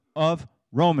of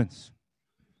Romans.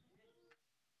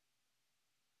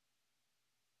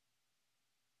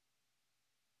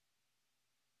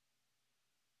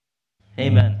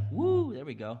 Amen. Woo, there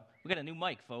we go. We got a new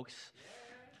mic, folks.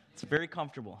 It's very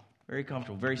comfortable,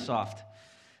 very soft.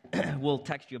 We'll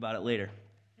text you about it later.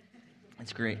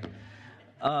 It's great.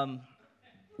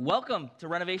 Welcome to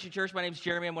Renovation Church. My name's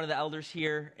Jeremy. I'm one of the elders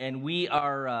here, and we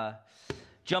are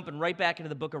jumping right back into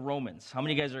the book of Romans. How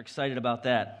many of you guys are excited about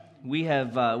that? We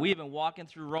have been walking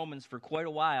through Romans for quite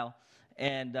a while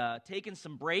and taking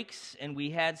some breaks, and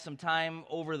we had some time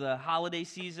over the holiday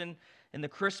season and the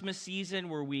Christmas season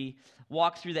where we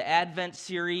walked through the Advent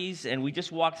series, and we just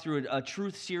walked through a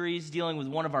truth series dealing with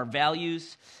one of our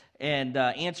values and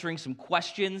answering some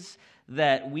questions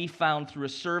that we found through a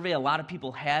survey. A lot of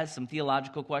people had some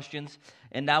theological questions,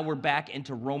 and now we're back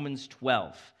into Romans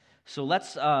 12. So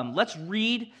let's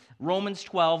read Romans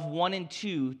 12, 1 and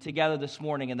 2 together this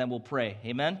morning, and then we'll pray.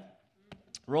 Amen?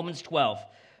 Romans 12,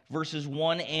 verses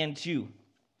 1 and 2.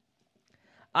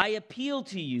 I appeal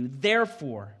to you,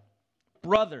 therefore,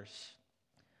 brothers,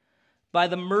 by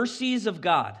the mercies of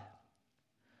God,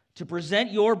 to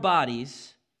present your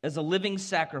bodies as a living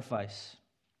sacrifice,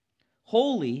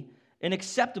 holy and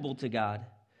acceptable to God,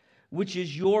 which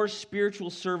is your spiritual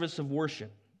service of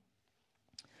worship.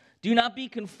 Do not be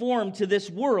conformed to this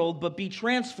world, but be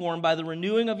transformed by the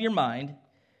renewing of your mind,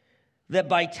 that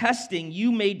by testing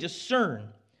you may discern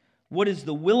what is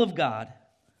the will of God,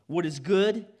 what is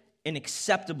good and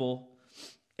acceptable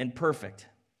and perfect.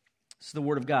 It's the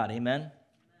word of God. Amen?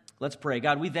 Let's pray.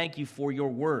 God, we thank you for your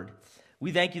word.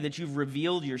 We thank you that you've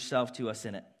revealed yourself to us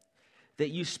in it, that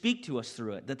you speak to us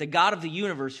through it, that the God of the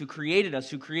universe who created us,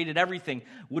 who created everything,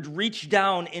 would reach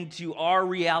down into our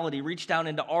reality, reach down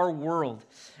into our world,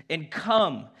 and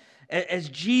come as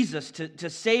Jesus to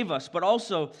save us, but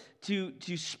also to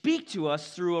speak to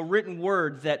us through a written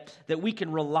word that we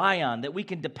can rely on, that we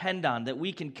can depend on, that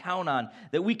we can count on,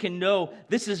 that we can know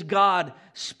this is God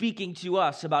speaking to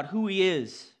us about who he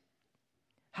is,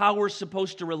 how we're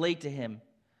supposed to relate to him,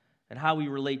 and how we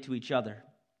relate to each other.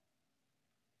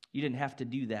 You didn't have to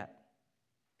do that,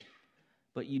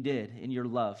 but you did in your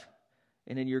love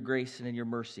and in your grace and in your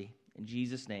mercy. In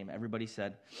Jesus' name, everybody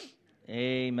said,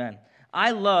 amen.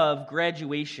 I love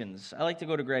graduations. I like to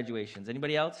go to graduations.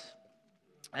 Anybody else?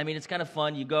 I mean, it's kind of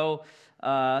fun. You go,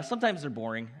 sometimes they're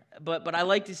boring, but I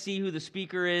like to see who the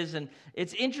speaker is, and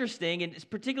it's interesting, and it's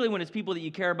particularly when it's people that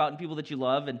you care about and people that you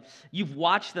love, and you've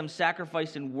watched them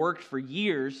sacrifice and work for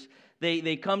years.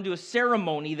 They come to a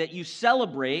ceremony that you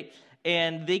celebrate,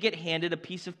 and they get handed a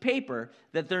piece of paper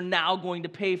that they're now going to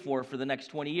pay for the next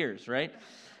 20 years, right?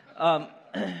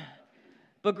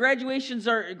 But graduations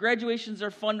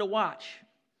are fun to watch.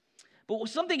 But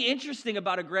something interesting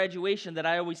about a graduation that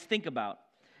I always think about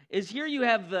is here you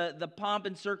have the pomp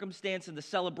and circumstance and the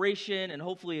celebration and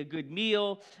hopefully a good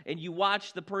meal, and you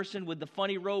watch the person with the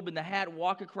funny robe and the hat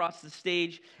walk across the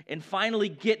stage and finally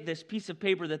get this piece of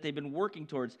paper that they've been working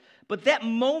towards. But that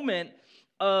moment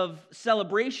of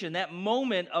celebration, that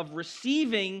moment of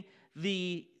receiving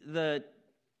the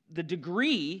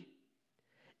degree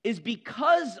is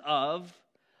because of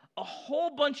a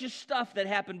whole bunch of stuff that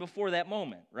happened before that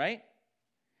moment, right?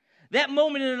 That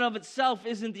moment in and of itself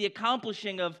isn't the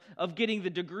accomplishing of getting the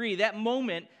degree. That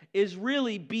moment is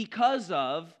really because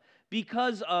of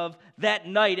that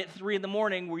night at 3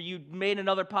 a.m. where you made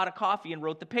another pot of coffee and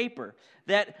wrote the paper.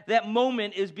 That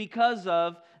moment is because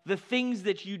of the things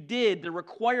that you did, the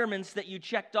requirements that you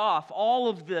checked off, all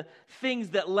of the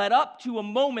things that led up to a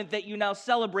moment that you now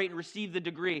celebrate and receive the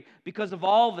degree because of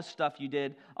all the stuff you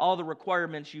did, all the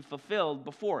requirements you fulfilled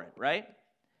before it, right?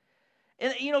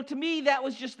 And, to me, that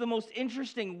was just the most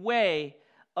interesting way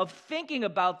of thinking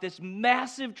about this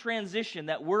massive transition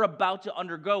that we're about to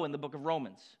undergo in the book of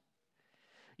Romans.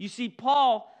 You see,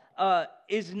 Paul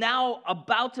is now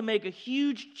about to make a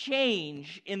huge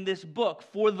change in this book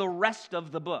for the rest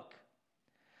of the book.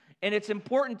 And it's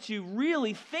important to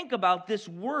really think about this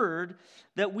word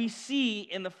that we see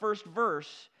in the first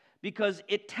verse because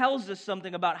it tells us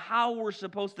something about how we're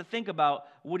supposed to think about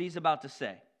what he's about to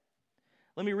say.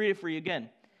 Let me read it for you again.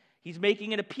 He's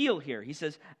making an appeal here. He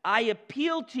says, I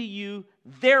appeal to you,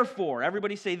 therefore.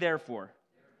 Everybody say therefore.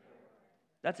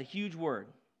 That's a huge word.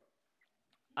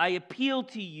 I appeal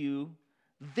to you,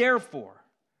 therefore,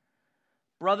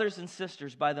 brothers and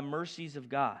sisters, by the mercies of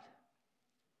God,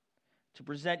 to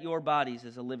present your bodies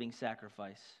as a living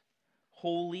sacrifice,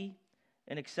 holy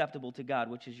and acceptable to God,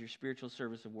 which is your spiritual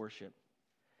service of worship.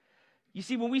 You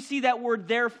see, when we see that word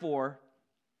therefore,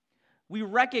 we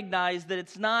recognize that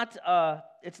it's not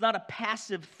a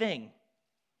passive thing.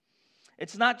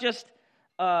 It's not just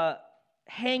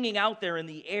hanging out there in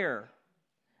the air.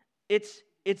 It's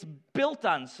built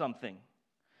on something.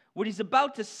 What he's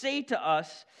about to say to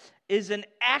us is an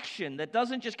action that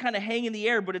doesn't just kind of hang in the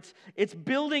air, but it's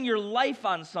building your life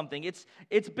on something.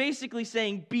 It's basically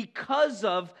saying, because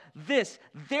of this,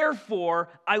 therefore,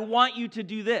 I want you to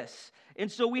do this. And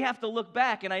so we have to look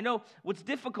back, and I know what's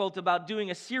difficult about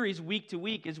doing a series week to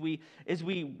week as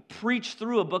we preach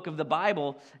through a book of the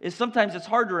Bible is sometimes it's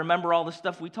hard to remember all the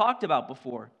stuff we talked about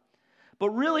before. But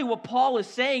really what Paul is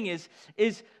saying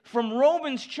is from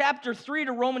Romans chapter 3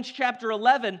 to Romans chapter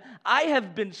 11, I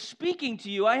have been speaking to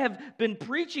you, I have been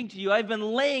preaching to you, I've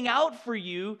been laying out for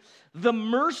you the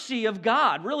mercy of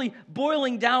God, really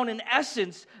boiling down in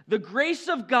essence the grace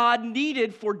of God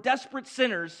needed for desperate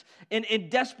sinners in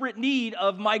desperate need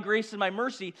of my grace and my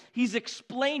mercy. He's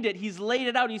explained it, he's laid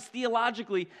it out, he's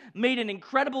theologically made an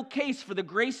incredible case for the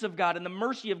grace of God and the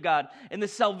mercy of God and the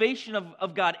salvation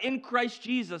of God in Christ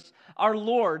Jesus, our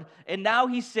Lord. And now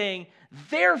he's saying,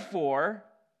 therefore,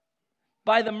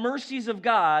 by the mercies of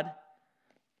God,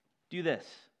 do this.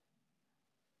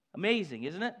 Amazing,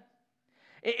 isn't it?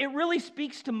 It really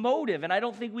speaks to motive, and I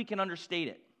don't think we can understate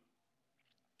it.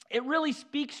 It really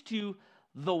speaks to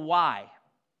the why.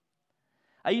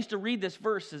 I used to read this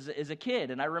verse as a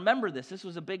kid, and I remember this. This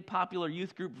was a big popular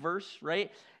youth group verse,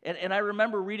 right? And I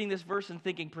remember reading this verse and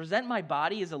thinking, present my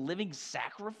body as a living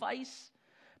sacrifice?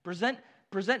 Present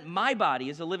my body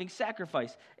as a living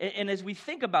sacrifice. And as we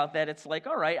think about that, it's like,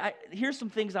 all right, here's some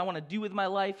things I want to do with my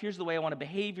life. Here's the way I want to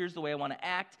behave. Here's the way I want to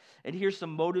act. And here's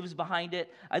some motives behind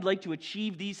it. I'd like to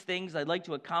achieve these things. I'd like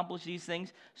to accomplish these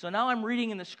things. So now I'm reading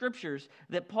in the scriptures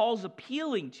that Paul's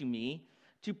appealing to me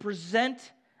to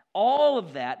present all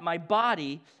of that, my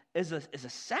body, as a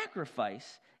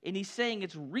sacrifice. And he's saying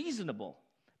it's reasonable.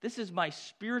 This is my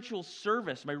spiritual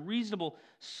service, my reasonable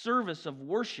service of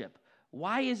worship.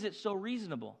 Why is it so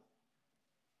reasonable?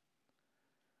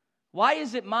 Why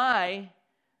is it my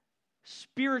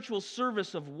spiritual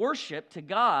service of worship to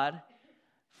God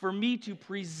for me to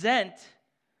present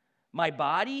my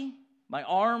body, my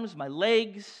arms, my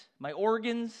legs, my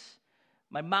organs,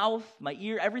 my mouth, my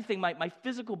ear, everything, my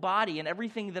physical body and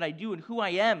everything that I do and who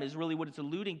I am is really what it's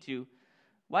alluding to.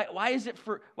 Why is it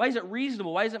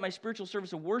reasonable? Why is it my spiritual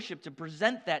service of worship to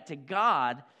present that to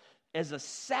God as a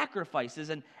sacrifice, as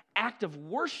an act of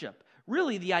worship?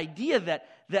 Really, the idea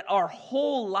that our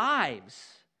whole lives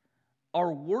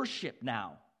are worship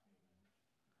now.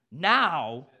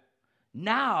 Now,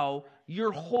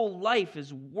 your whole life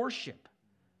is worship.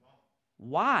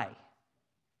 Why?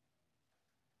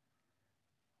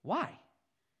 Why?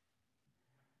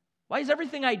 Why is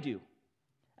everything I do,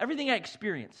 everything I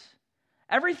experience,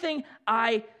 everything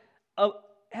I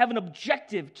have an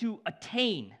objective to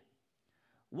attain,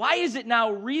 why is it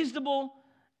now reasonable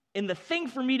in the thing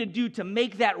for me to do to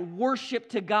make that worship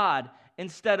to God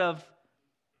instead of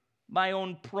my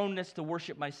own proneness to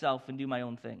worship myself and do my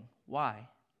own thing? Why?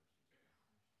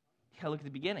 You gotta look at the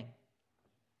beginning.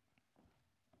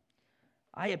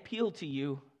 I appeal to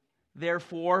you,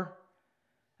 therefore,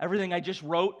 everything I just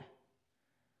wrote,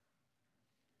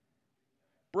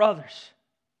 brothers,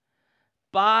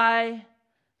 by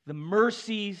the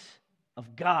mercies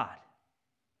of God,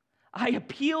 I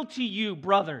appeal to you,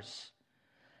 brothers.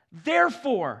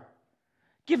 Therefore,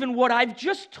 given what I've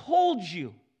just told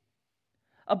you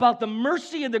about the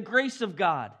mercy and the grace of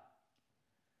God,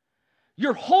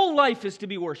 your whole life is to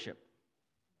be worship.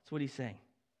 That's what he's saying.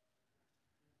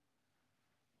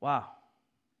 Wow.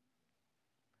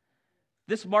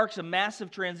 This marks a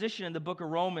massive transition in the book of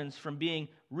Romans from being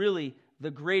really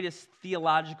the greatest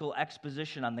theological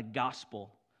exposition on the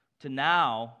gospel to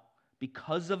now,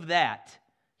 because of that,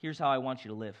 here's how I want you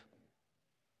to live.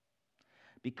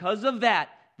 Because of that,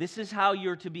 this is how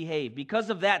you're to behave. Because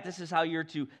of that, this is how you're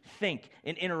to think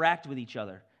and interact with each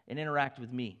other and interact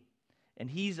with me. And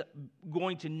he's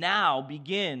going to now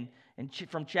begin,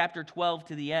 from chapter 12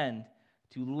 to the end,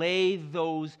 to lay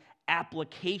those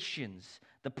applications,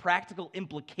 the practical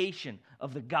implication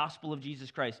of the gospel of Jesus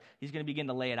Christ. He's going to begin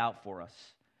to lay it out for us.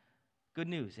 Good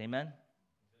news, amen?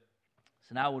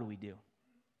 So now what do?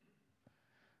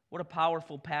 What a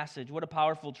powerful passage. What a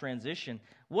powerful transition.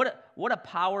 What a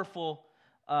powerful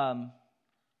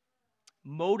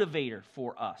motivator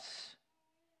for us.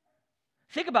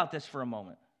 Think about this for a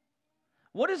moment.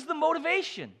 What is the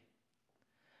motivation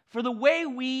for the way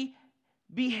we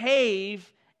behave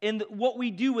in what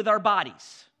we do with our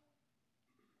bodies?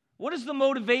 What is the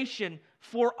motivation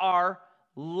for our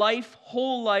life,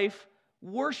 whole life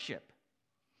worship?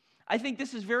 I think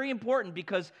this is very important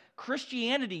because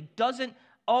Christianity doesn't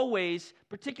always,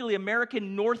 particularly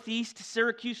American Northeast,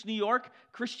 Syracuse, New York,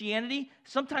 Christianity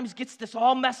sometimes gets this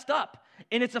all messed up.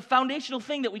 And it's a foundational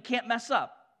thing that we can't mess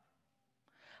up.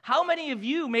 How many of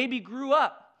you maybe grew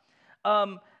up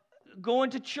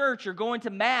going to church or going to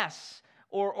Mass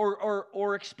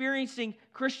or experiencing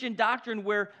Christian doctrine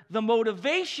where the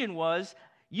motivation was,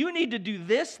 you need to do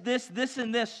this,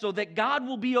 and this so that God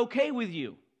will be okay with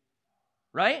you,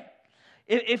 right?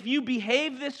 If you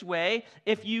behave this way,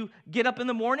 if you get up in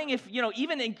the morning, if,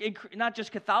 even in not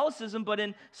just Catholicism, but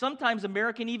in sometimes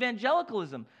American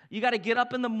evangelicalism, you got to get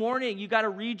up in the morning, you got to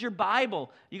read your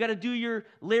Bible, you got to do your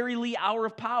Larry Lee Hour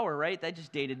of Power, right? That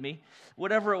just dated me.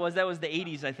 Whatever it was, that was the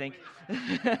 80s, I think.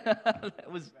 That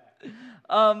was...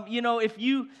 if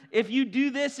you do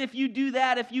this, if you do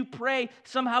that, if you pray,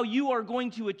 somehow you are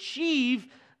going to achieve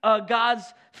God's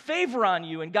favor on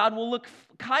you, and God will look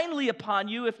kindly upon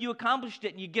you if you accomplished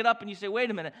it. And you get up and you say, wait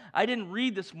a minute, I didn't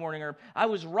read this morning, or I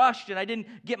was rushed and I didn't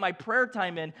get my prayer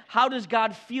time in. How does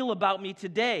God feel about me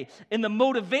today? And the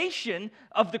motivation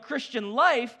of the Christian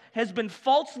life has been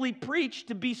falsely preached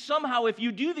to be somehow, if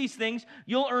you do these things,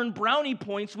 you'll earn brownie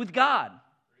points with God.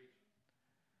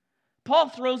 Paul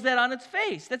throws that on its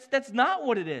face. That's not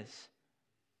what it is.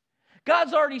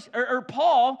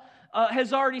 Paul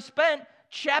has already spent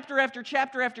chapter after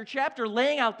chapter after chapter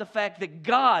laying out the fact that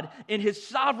God, in His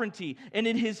sovereignty and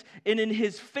in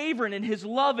His favor and in His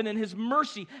love and in His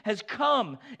mercy, has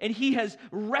come and He has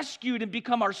rescued and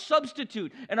become our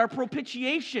substitute and our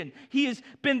propitiation. He has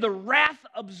been the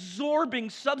wrath-absorbing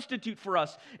substitute for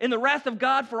us. And the wrath of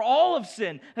God for all of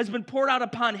sin has been poured out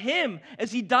upon Him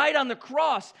as He died on the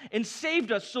cross and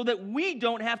saved us so that we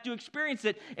don't have to experience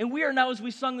it. And we are now, as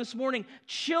we sung this morning,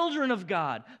 children of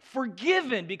God,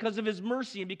 forgiven because of His mercy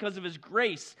and because of His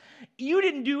grace. You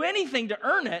didn't do anything to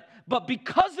earn it, but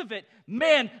because of it,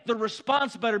 man, the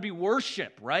response better be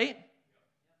worship, right?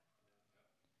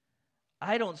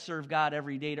 I don't serve God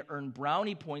every day to earn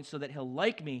brownie points so that He'll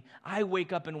like me. I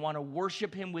wake up and want to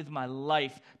worship Him with my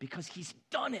life because He's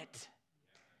done it.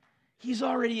 He's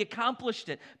already accomplished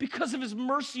it. Because of His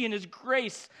mercy and His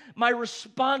grace, my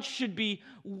response should be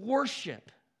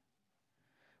worship.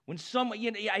 When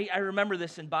I remember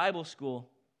this in Bible school.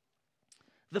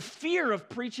 The fear of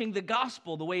preaching the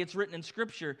gospel, the way it's written in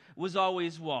Scripture, was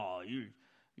always, well,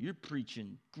 you're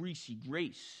preaching greasy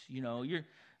grace,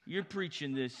 you're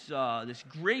preaching this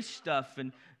grace stuff,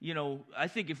 and I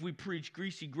think if we preach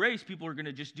greasy grace, people are going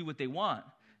to just do what they want.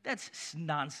 That's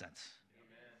nonsense.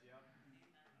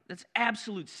 That's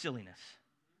absolute silliness.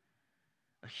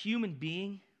 A human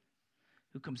being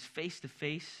who comes face to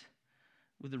face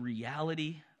with the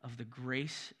reality of the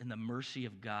grace and the mercy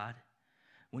of God.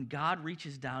 When God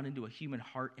reaches down into a human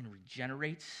heart and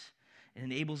regenerates and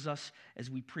enables us, as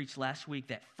we preached last week,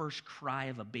 that first cry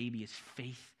of a baby is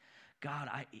faith. God,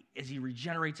 as He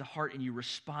regenerates a heart and you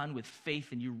respond with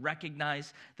faith and you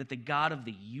recognize that the God of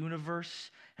the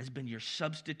universe has been your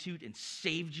substitute and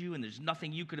saved you, and there's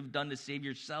nothing you could have done to save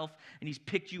yourself, and He's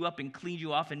picked you up and cleaned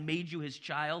you off and made you His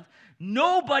child.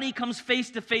 Nobody comes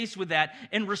face to face with that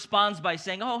and responds by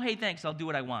saying, oh, hey, thanks, I'll do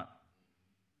what I want.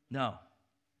 No.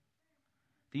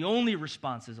 The only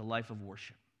response is a life of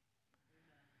worship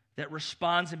that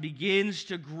responds and begins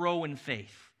to grow in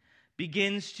faith,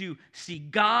 begins to see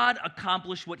God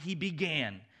accomplish what He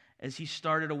began as He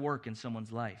started a work in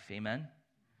someone's life. Amen?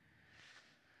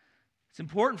 It's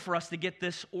important for us to get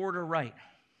this order right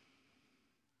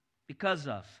because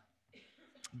of,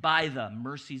 by the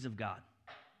mercies of God.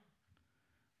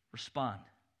 Respond.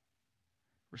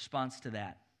 Response to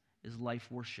that is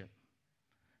life worship.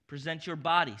 Present your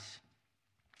bodies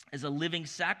as a living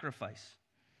sacrifice.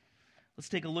 Let's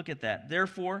take a look at that.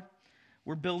 Therefore,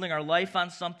 we're building our life on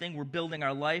something. We're building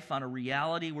our life on a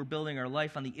reality. We're building our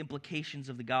life on the implications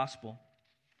of the gospel.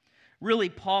 Really,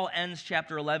 Paul ends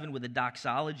chapter 11 with a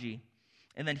doxology,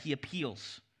 and then he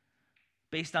appeals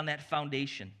based on that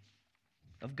foundation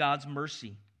of God's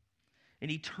mercy. And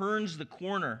he turns the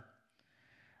corner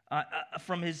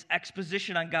from his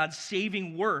exposition on God's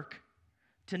saving work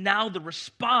to now the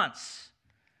response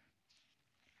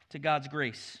to God's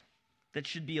grace that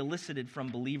should be elicited from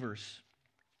believers.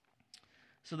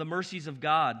 So the mercies of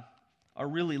God are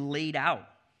really laid out.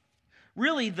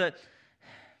 Really, the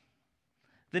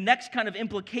next kind of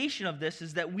implication of this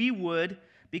is that we would,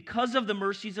 because of the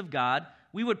mercies of God,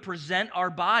 we would present our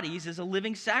bodies as a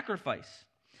living sacrifice.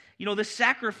 The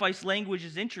sacrifice language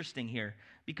is interesting here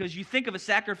because you think of a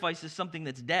sacrifice as something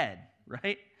that's dead,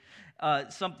 right?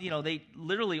 They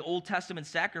literally, Old Testament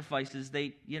sacrifices,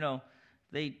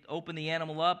 they open the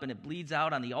animal up and it bleeds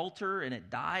out on the altar and it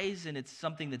dies and it's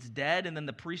something that's dead, and then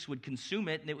the priest would consume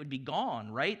it and it would be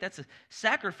gone, right? That's a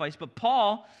sacrifice. But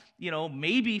Paul,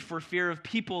 maybe for fear of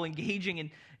people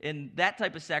engaging in that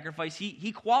type of sacrifice,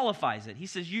 he qualifies it. He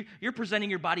says you're presenting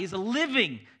your body as a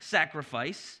living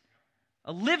sacrifice,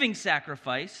 a living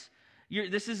sacrifice.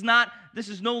 This is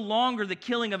no longer the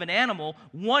killing of an animal.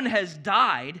 One has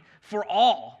died for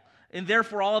all, and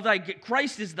therefore all of that.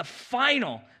 Christ is the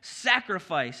final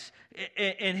sacrifice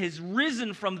and has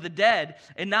risen from the dead,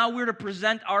 and now we're to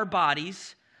present our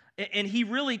bodies. And he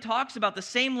really talks about the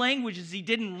same language as he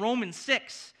did in Romans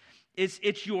 6.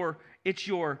 It's your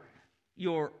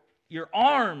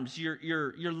arms,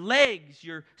 your legs,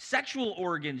 your sexual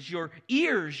organs, your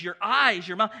ears, your eyes,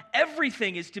 your mouth.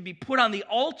 Everything is to be put on the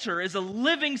altar as a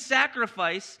living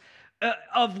sacrifice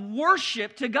of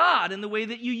worship to God in the way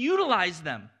that you utilize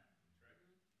them.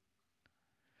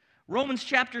 Romans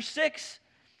chapter 6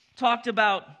 talked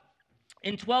about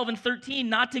in 12 and 13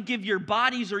 not to give your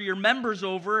bodies or your members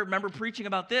over. Remember preaching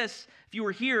about this if you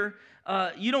were here.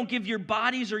 You don't give your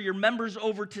bodies or your members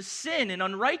over to sin and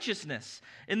unrighteousness.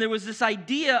 And there was this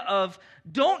idea of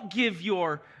don't give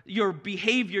your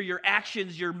behavior, your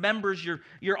actions, your members,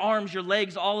 your arms, your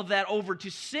legs, all of that over to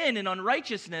sin and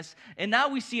unrighteousness. And now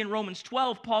we see in Romans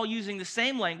 12, Paul using the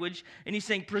same language, and he's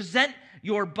saying, present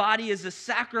your body as a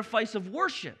sacrifice of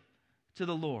worship to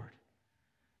the Lord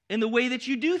in the way that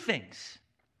you do things,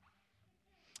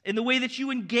 in the way that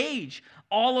you engage.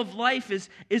 All of life is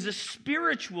a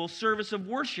spiritual service of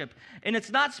worship. And it's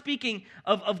not speaking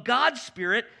of God's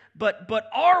Spirit, but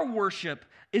our worship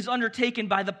is undertaken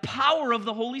by the power of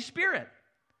the Holy Spirit.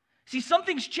 See,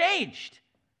 something's changed.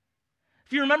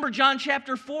 If you remember John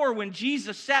chapter 4, when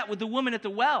Jesus sat with the woman at the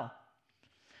well,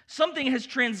 something has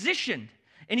transitioned.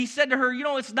 And he said to her,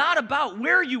 it's not about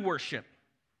where you worship.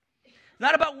 It's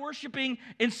not about worshiping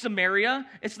in Samaria.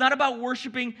 It's not about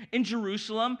worshiping in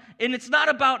Jerusalem. And it's not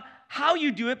about how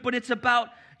you do it, but it's about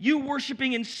you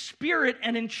worshiping in spirit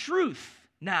and in truth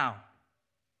now.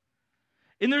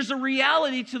 And there's a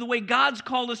reality to the way God's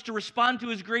called us to respond to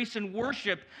His grace and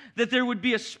worship, that there would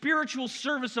be a spiritual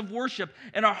service of worship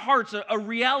in our hearts, a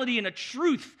reality and a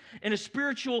truth and a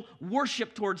spiritual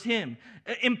worship towards Him.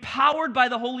 Empowered by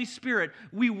the Holy Spirit,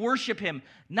 we worship Him,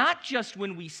 not just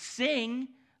when we sing,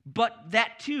 but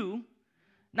that too.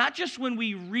 Not just when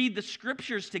we read the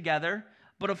scriptures together,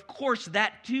 but of course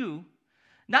that too.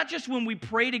 Not just when we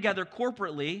pray together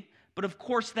corporately, but of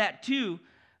course that too.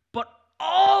 But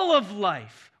all of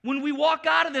life, when we walk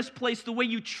out of this place, the way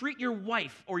you treat your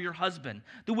wife or your husband,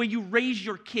 the way you raise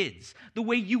your kids, the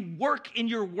way you work in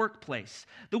your workplace,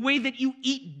 the way that you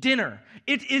eat dinner,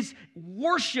 it is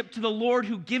worship to the Lord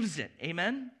who gives it.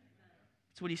 Amen?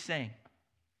 That's what he's saying.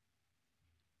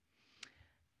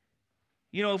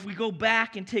 If we go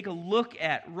back and take a look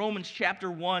at Romans chapter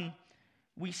 1,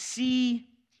 we see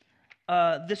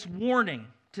this warning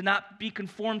to not be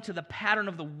conformed to the pattern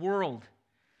of the world,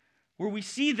 where we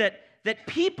see that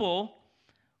people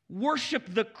worship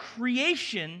the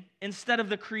creation instead of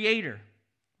the Creator,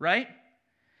 right?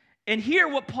 And here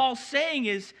what Paul's saying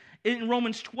is, in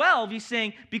Romans 12, he's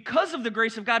saying, because of the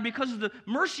grace of God, because of the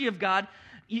mercy of God,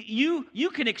 you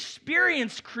can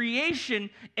experience creation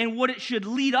and what it should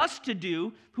lead us to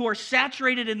do, who are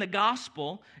saturated in the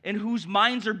gospel and whose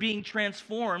minds are being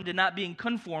transformed and not being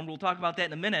conformed. We'll talk about that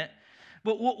in a minute.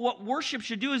 But what worship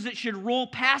should do is it should roll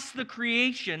past the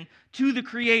creation to the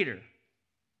Creator.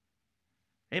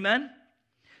 Amen?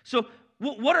 So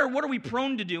what are we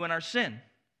prone to do in our sin?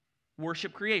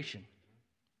 Worship creation.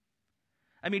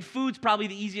 I mean, food's probably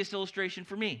the easiest illustration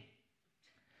for me.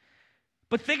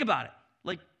 But think about it.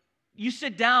 Like, you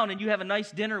sit down and you have a nice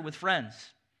dinner with friends.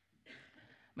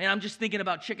 Man, I'm just thinking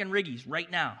about chicken riggies right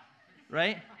now,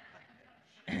 right?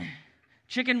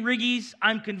 Chicken riggies,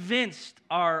 I'm convinced,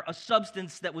 are a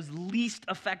substance that was least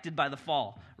affected by the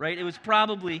fall, right? It was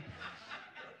probably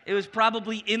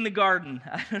in the garden.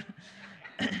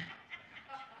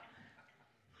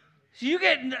 So you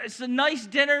get a nice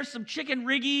dinner, some chicken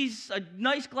riggies, a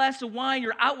nice glass of wine,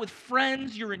 you're out with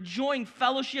friends, you're enjoying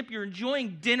fellowship, you're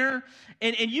enjoying dinner,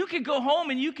 and you could go home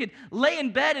and you could lay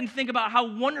in bed and think about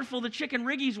how wonderful the chicken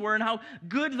riggies were and how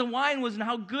good the wine was and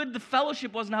how good the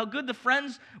fellowship was and how good the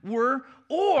friends were.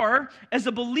 Or, as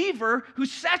a believer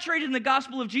who's saturated in the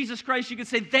gospel of Jesus Christ, you could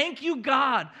say, thank you,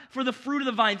 God, for the fruit of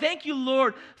the vine. Thank you,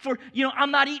 Lord, for,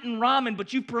 I'm not eating ramen,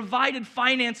 but you provided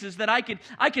finances that I could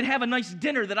have a nice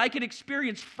dinner, that I could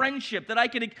experience friendship, that I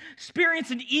could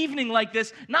experience an evening like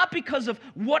this, not because of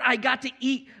what I got to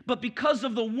eat, but because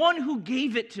of the one who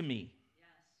gave it to me.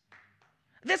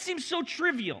 Yes. That seems so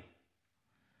trivial,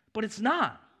 but it's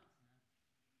not.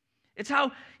 It's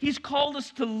how he's called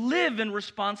us to live in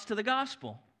response to the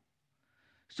gospel.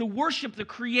 So worship the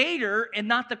Creator and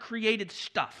not the created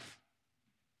stuff.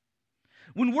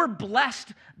 When we're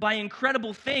blessed by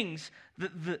incredible things,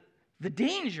 the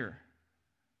danger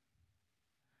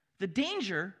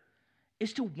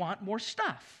is to want more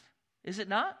stuff, is it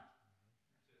not?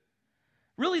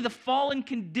 Really, the fallen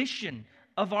condition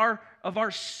of our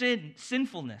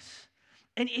sinfulness.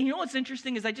 And you know what's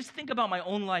interesting is I just think about my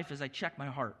own life as I check my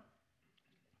heart.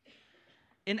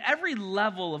 In every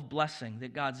level of blessing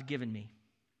that God's given me,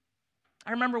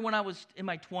 I remember when I was in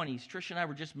my 20s, Trish and I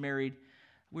were just married.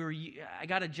 I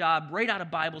got a job right out of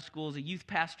Bible school as a youth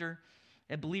pastor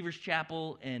at Believers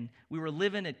Chapel, and we were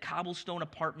living at cobblestone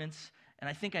apartments, and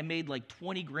I think I made like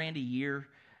 20 grand a year,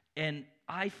 and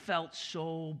I felt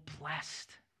so blessed.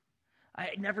 I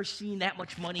had never seen that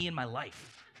much money in my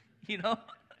life, you know?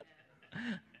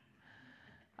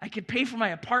 I could pay for my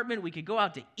apartment, we could go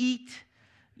out to eat,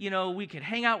 we could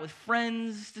hang out with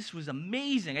friends. This was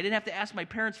amazing. I didn't have to ask my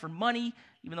parents for money,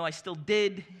 even though I still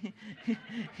did.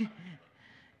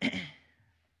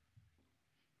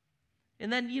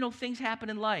 And then, things happen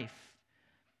in life.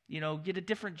 Get a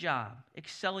different job,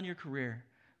 excel in your career,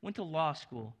 went to law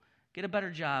school, get a better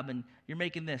job, and you're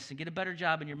making this, and get a better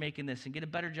job, and you're making this, and get a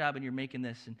better job, and you're making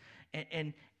this.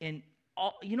 And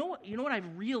all, you know what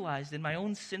I've realized in my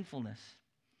own sinfulness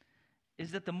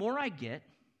is that the more I get,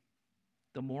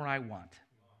 the more I want.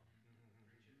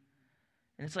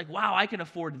 And it's like, wow, I can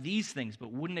afford these things,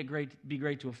 but wouldn't it be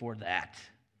great to afford that?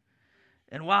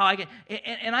 And wow,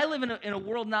 I live in a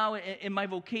world now in my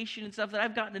vocation and stuff that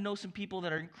I've gotten to know some people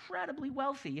that are incredibly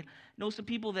wealthy, know some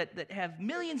people that have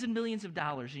millions and millions of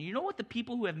dollars. And you know what the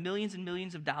people who have millions and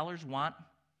millions of dollars want?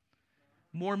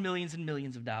 More millions and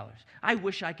millions of dollars. I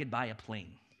wish I could buy a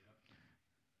plane.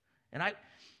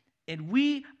 And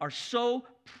we are so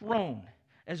prone,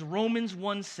 as Romans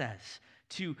 1 says,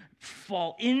 to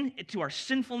fall into our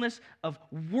sinfulness of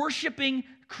worshiping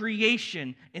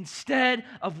creation instead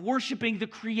of worshiping the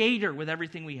Creator with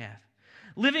everything we have.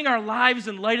 Living our lives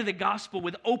in light of the gospel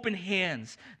with open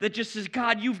hands that just says,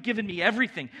 God, you've given me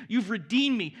everything. You've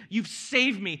redeemed me. You've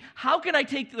saved me. How can I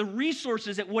take the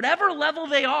resources at whatever level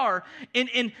they are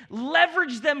and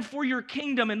leverage them for your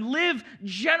kingdom and live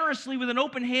generously with an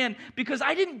open hand because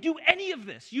I didn't do any of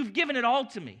this. You've given it all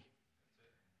to me.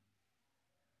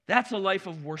 That's a life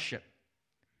of worship.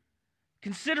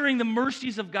 Considering the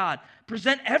mercies of God,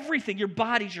 present everything, your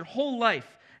bodies, your whole life,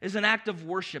 as an act of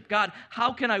worship. God,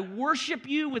 how can I worship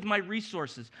you with my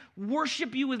resources?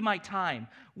 Worship you with my time?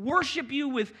 Worship you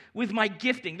with my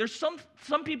gifting? There's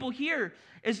some people here,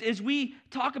 as we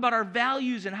talk about our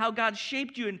values and how God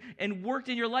shaped you and worked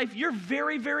in your life, you're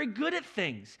very, very good at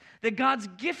things that God's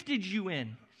gifted you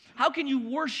in. How can you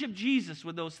worship Jesus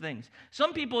with those things?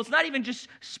 Some people, it's not even just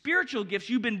spiritual gifts.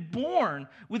 You've been born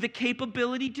with the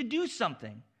capability to do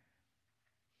something.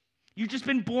 You've just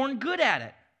been born good at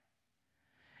it.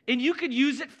 And you could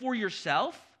use it for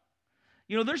yourself.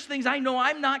 There's things I know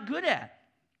I'm not good at.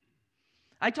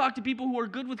 I talk to people who are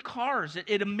good with cars.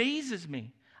 It amazes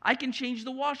me. I can change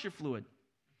the washer fluid.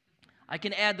 I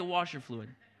can add the washer fluid.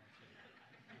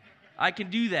 I can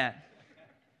do that.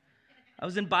 I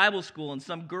was in Bible school, and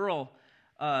some girl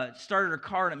started her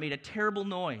car, and it made a terrible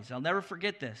noise. I'll never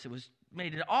forget this. It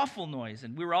made an awful noise,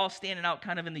 and we were all standing out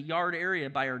kind of in the yard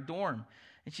area by our dorm.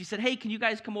 And she said, hey, can you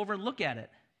guys come over and look at it?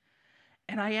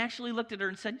 And I actually looked at her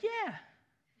and said, yeah.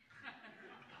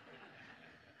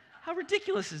 How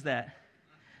ridiculous is that?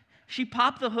 She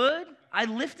popped the hood. I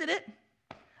lifted it.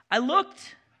 I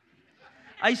looked.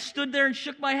 I stood there and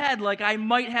shook my head like I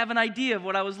might have an idea of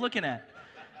what I was looking at.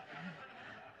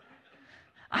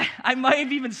 I might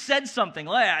have even said something.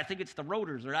 Like, I think it's the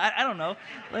rotors, or I don't know.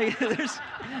 Like, there's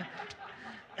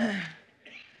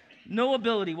no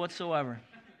ability whatsoever.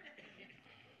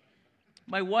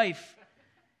 My wife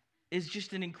is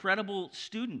just an incredible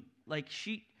student. Like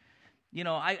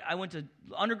I went to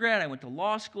undergrad, I went to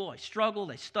law school, I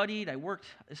struggled, I studied, I worked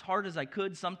as hard as I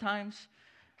could sometimes.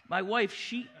 My wife,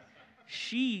 she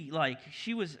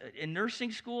was in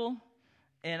nursing school.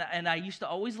 And I used to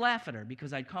always laugh at her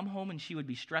because I'd come home and she would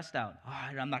be stressed out. Oh,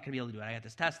 I'm not going to be able to do it. I got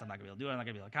this test. I'm not going to be able to do it. I'm not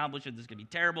going to be able to accomplish it. This is going to be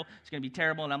terrible. It's going to be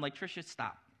terrible. And I'm like, Tricia,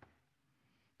 stop.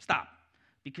 Stop.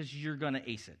 Because you're going to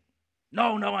ace it.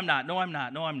 No, I'm not.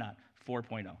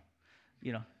 4.0.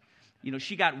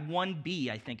 She got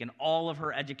 1B, I think, in all of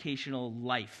her educational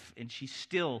life. And she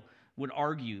still would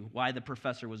argue why the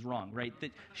professor was wrong, right?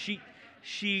 That she's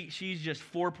just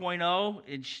 4.0.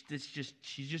 And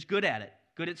she's just good at it.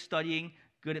 Good at studying.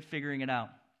 Good at figuring it out.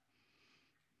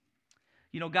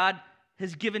 God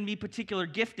has given me particular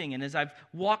gifting, and as I've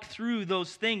walked through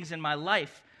those things in my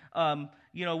life,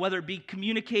 whether it be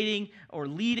communicating or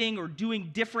leading or doing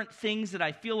different things that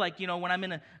I feel like, when I'm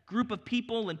in a group of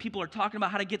people and people are talking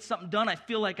about how to get something done, I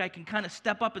feel like I can kind of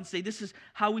step up and say, this is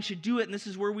how we should do it and this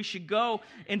is where we should go.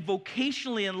 And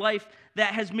vocationally in life,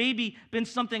 that has maybe been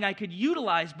something I could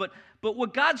utilize, but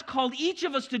what God's called each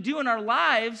of us to do in our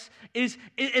lives is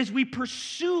as we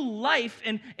pursue life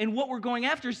and what we're going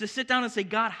after is to sit down and say,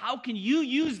 God, how can you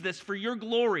use this for your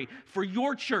glory, for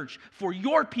your church, for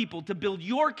your people, to build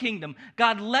your kingdom?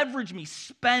 God, leverage me,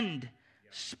 spend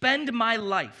my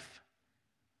life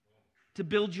to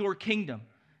build your kingdom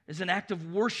as an act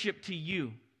of worship to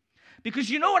you.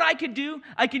 Because you know what I could do?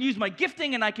 I could use my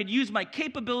gifting and I could use my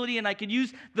capability and I could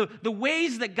use the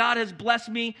ways that God has blessed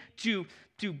me to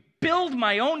build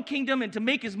my own kingdom and to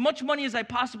make as much money as I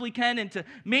possibly can and to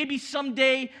maybe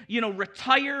someday,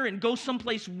 retire and go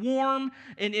someplace warm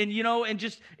and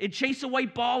just chase a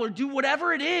white ball or do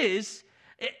whatever it is.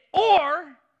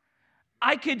 Or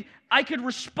I could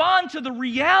respond to the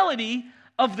reality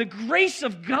of the grace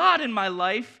of God in my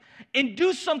life and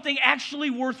do something actually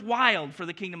worthwhile for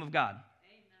the kingdom of God.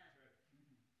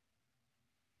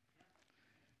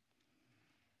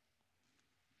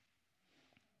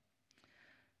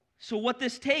 So what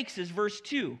this takes is verse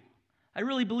 2. I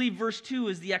really believe verse 2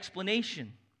 is the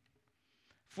explanation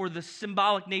for the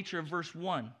symbolic nature of verse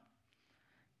 1.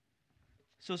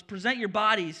 So it's present your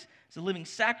bodies as a living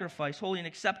sacrifice, holy and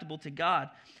acceptable to God.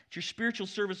 It's your spiritual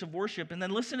service of worship. And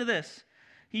then listen to this.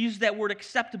 He used that word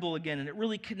acceptable again, and it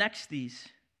really connects these.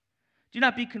 Do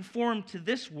not be conformed to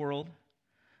this world,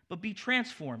 but be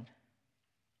transformed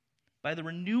by the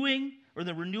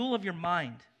renewal of your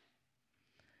mind,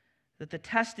 that the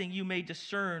testing you may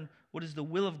discern what is the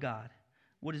will of God,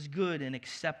 what is good and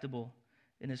acceptable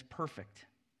and is perfect.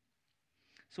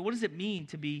 So what does it mean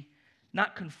to be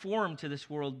not conformed to this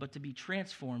world, but to be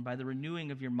transformed by the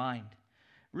renewing of your mind?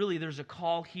 Really, there's a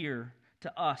call here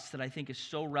to us that I think is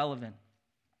so relevant.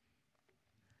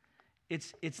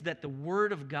 It's that the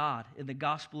Word of God in the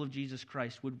gospel of Jesus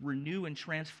Christ would renew and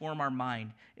transform our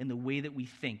mind in the way that we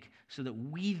think so that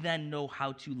we then know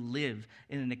how to live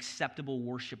in an acceptable,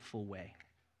 worshipful way.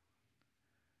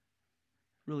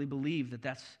 Really believe that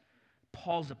that's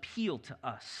Paul's appeal to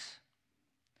us.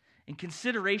 In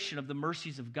consideration of the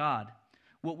mercies of God,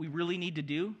 what we really need to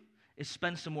do is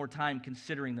spend some more time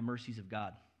considering the mercies of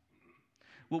God.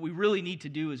 What we really need to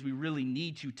do is we really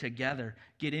need to together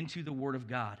get into the Word of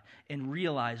God and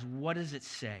realize, what does it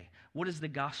say? What does the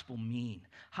gospel mean?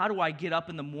 How do I get up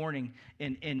in the morning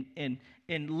and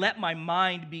let my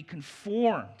mind be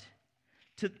conformed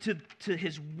to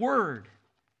His Word?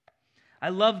 I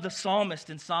love the psalmist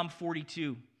in Psalm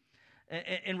 42.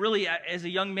 And really, as a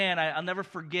young man, I'll never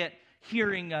forget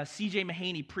hearing C.J.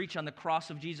 Mahaney preach on the cross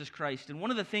of Jesus Christ. And one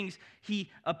of the things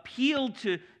he appealed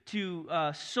to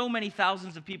so many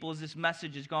thousands of people as this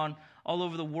message has gone all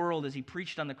over the world as he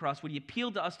preached on the cross, what he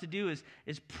appealed to us to do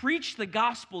is preach the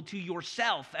gospel to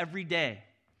yourself every day.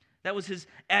 That was his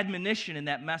admonition in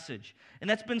that message. And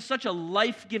that's been such a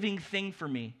life-giving thing for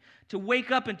me, to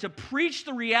wake up and to preach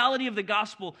the reality of the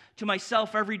gospel to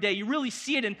myself every day. You really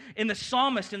see it in the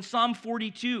psalmist in Psalm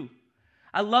 42.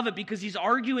 I love it because he's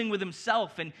arguing with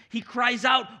himself and he cries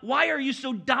out, "Why are you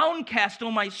so downcast, O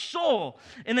my soul?"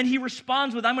 And then he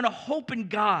responds with, "I'm going to hope in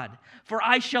God, for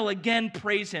I shall again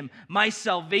praise Him, my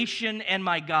salvation and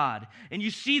my God." And you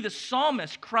see the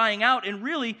psalmist crying out and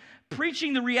really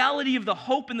preaching the reality of the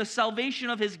hope and the salvation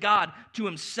of his God to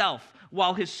himself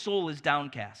while his soul is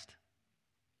downcast.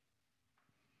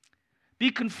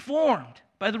 Be conformed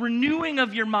by the renewing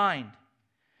of your mind.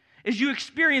 As you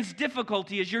experience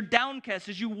difficulty, as you're downcast,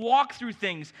 as you walk through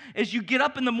things, as you get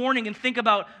up in the morning and think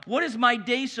about, what is my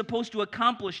day supposed to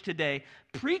accomplish today?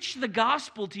 Preach the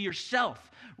gospel to yourself.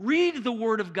 Read the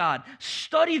Word of God.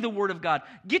 Study the Word of God.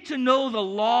 Get to know the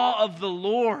law of the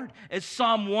Lord, as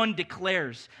Psalm 1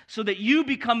 declares, so that you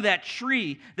become that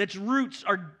tree that's roots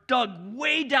are dug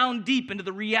way down deep into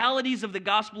the realities of the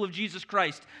gospel of Jesus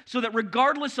Christ, so that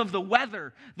regardless of the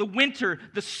weather, the winter,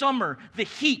 the summer, the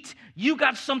heat, you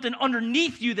got something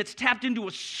underneath you that's tapped into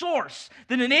a source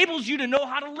that enables you to know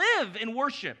how to live in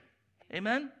worship.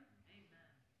 Amen?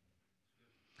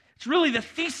 It's really the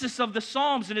thesis of the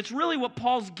Psalms, and it's really what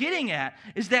Paul's getting at,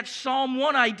 is that Psalm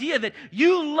 1 idea that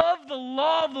you love the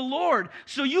law of the Lord,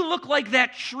 so you look like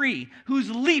that tree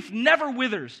whose leaf never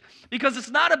withers. Because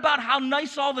it's not about how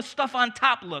nice all the stuff on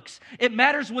top looks. It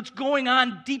matters what's going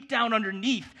on deep down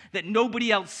underneath that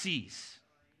nobody else sees.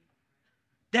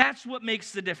 That's what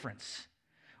makes the difference.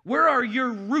 Where are your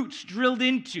roots drilled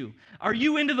into? Are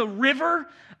you into the river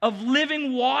of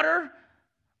living water?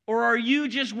 Or are you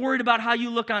just worried about how you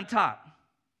look on top?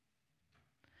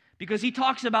 Because he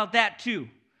talks about that too.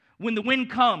 When the wind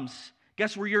comes,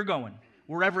 guess where you're going?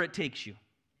 Wherever it takes you.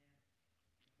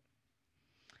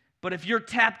 But if you're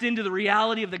tapped into the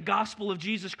reality of the gospel of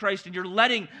Jesus Christ and you're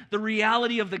letting the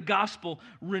reality of the gospel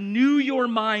renew your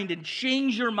mind and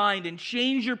change your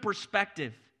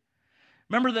perspective.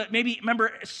 Remember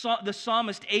the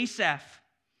psalmist Asaph,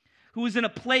 who was in a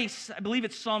place, I believe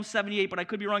it's Psalm 78, but I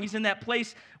could be wrong. He's in that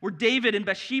place where David and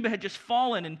Bathsheba had just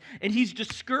fallen, and he's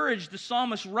discouraged. The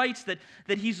psalmist writes that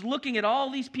he's looking at all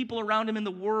these people around him in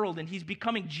the world, and he's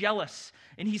becoming jealous.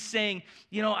 And he's saying,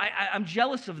 I'm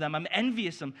jealous of them. I'm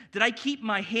envious of them. Did I keep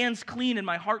my hands clean and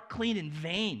my heart clean in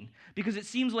vain? Because it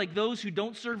seems like those who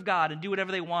don't serve God and do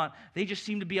whatever they want, they just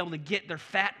seem to be able to get their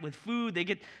fat with food. They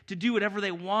get to do whatever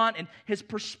they want, and his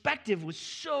perspective was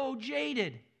so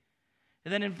jaded.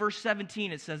 And then in verse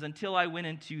 17 it says, until I went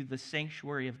into the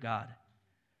sanctuary of God,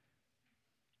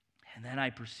 and then I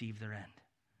perceived their end.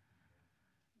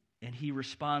 And he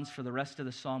responds for the rest of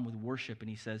the psalm with worship, and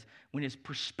he says, when his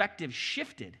perspective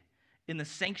shifted in the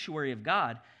sanctuary of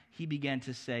God, he began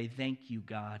to say, thank you,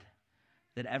 God,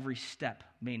 that every step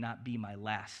may not be my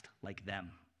last like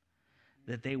them,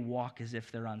 that they walk as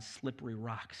if they're on slippery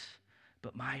rocks,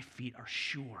 but my feet are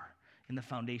sure in the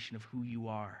foundation of who you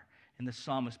are. And the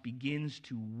psalmist begins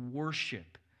to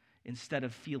worship instead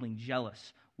of feeling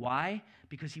jealous. Why?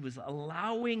 Because he was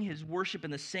allowing his worship in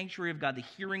the sanctuary of God, the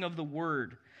hearing of the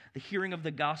word, the hearing of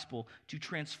the gospel, to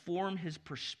transform his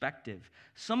perspective.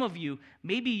 Some of you,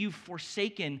 maybe you've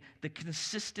forsaken the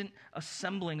consistent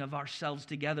assembling of ourselves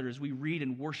together as we read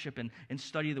and worship and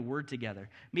study the word together.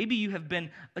 Maybe you have been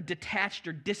detached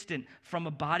or distant from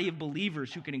a body of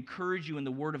believers who can encourage you in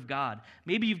the word of God.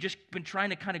 Maybe you've just been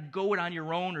trying to kind of go it on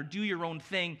your own or do your own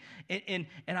thing. And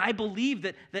I believe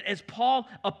that as Paul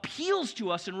appeals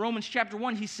to us in Romans chapter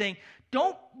 1, he's saying,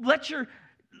 don't let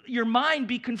your mind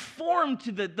be conformed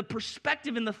to the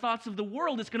perspective and the thoughts of the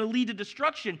world. It's going to lead to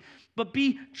destruction. But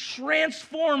be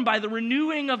transformed by the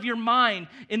renewing of your mind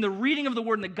in the reading of the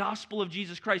word and the gospel of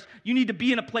Jesus Christ. You need to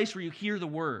be in a place where you hear the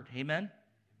word. Amen?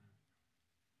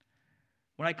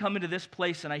 When I come into this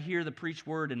place and I hear the preached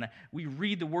word and we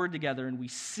read the word together and we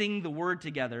sing the word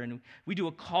together and we do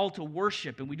a call to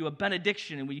worship and we do a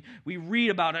benediction and we read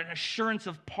about an assurance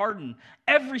of pardon,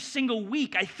 every single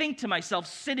week I think to myself,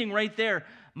 sitting right there,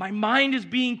 my mind is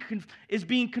being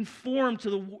conformed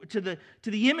to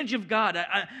the image of God.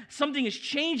 Something is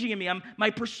changing in me. My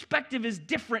perspective is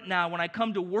different now when I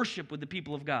come to worship with the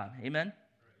people of God. Amen?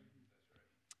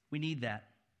 We need that.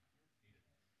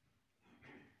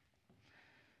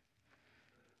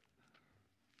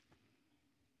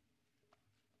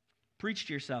 Preach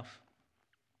to yourself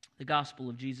the gospel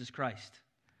of Jesus Christ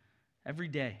every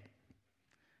day.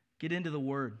 Get into the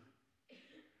Word.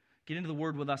 Get into the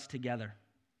Word with us together.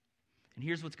 And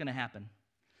here's what's going to happen.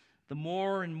 The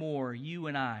more and more you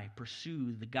and I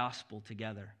pursue the gospel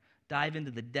together, dive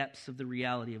into the depths of the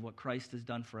reality of what Christ has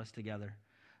done for us together,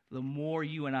 the more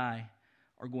you and I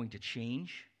are going to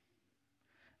change,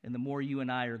 and the more you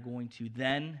and I are going to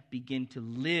then begin to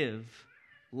live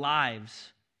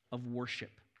lives of worship.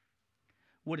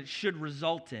 What it should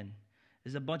result in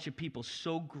is a bunch of people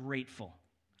so grateful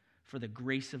for the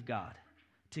grace of God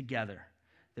together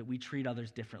that we treat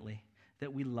others differently,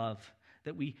 that we love,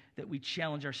 that we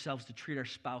challenge ourselves to treat our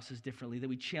spouses differently, that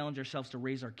we challenge ourselves to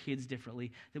raise our kids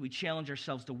differently, that we challenge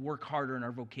ourselves to work harder in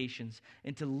our vocations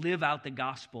and to live out the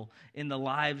gospel in the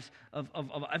lives of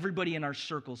everybody in our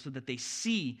circle so that they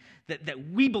see that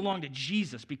we belong to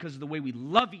Jesus because of the way we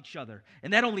love each other.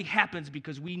 And that only happens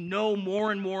because we know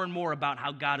more and more and more about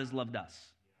how God has loved us.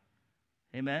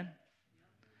 Amen?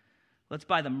 Let's,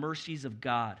 by the mercies of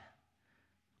God,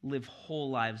 live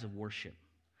whole lives of worship.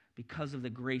 Because of the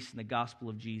grace and the gospel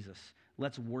of Jesus,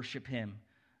 let's worship him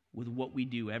with what we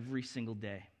do every single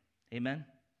day. Amen?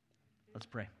 Let's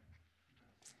pray.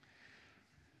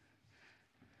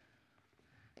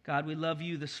 God, we love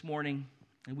you this morning,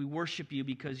 and we worship you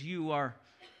because you are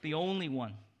the only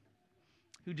one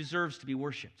who deserves to be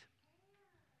worshiped.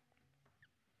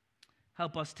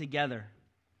 Help us together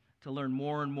to learn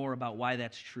more and more about why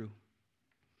that's true,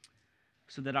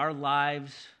 so that our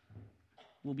lives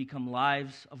will become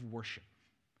lives of worship.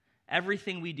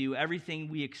 Everything we do, everything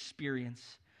we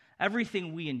experience,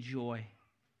 everything we enjoy,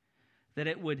 that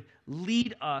it would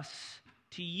lead us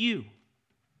to you,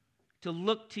 to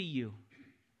look to you,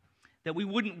 that we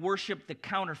wouldn't worship the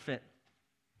counterfeit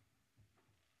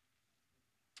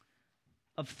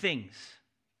of things,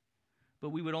 but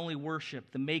we would only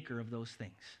worship the maker of those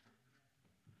things.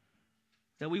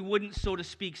 That we wouldn't, so to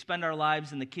speak, spend our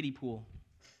lives in the kiddie pool,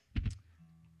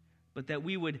 but that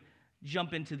we would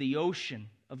jump into the ocean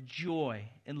of joy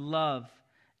and love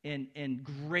and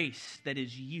grace that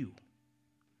is you,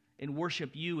 and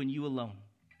worship you and you alone.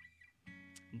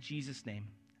 In Jesus' name,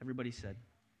 everybody said,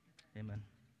 amen.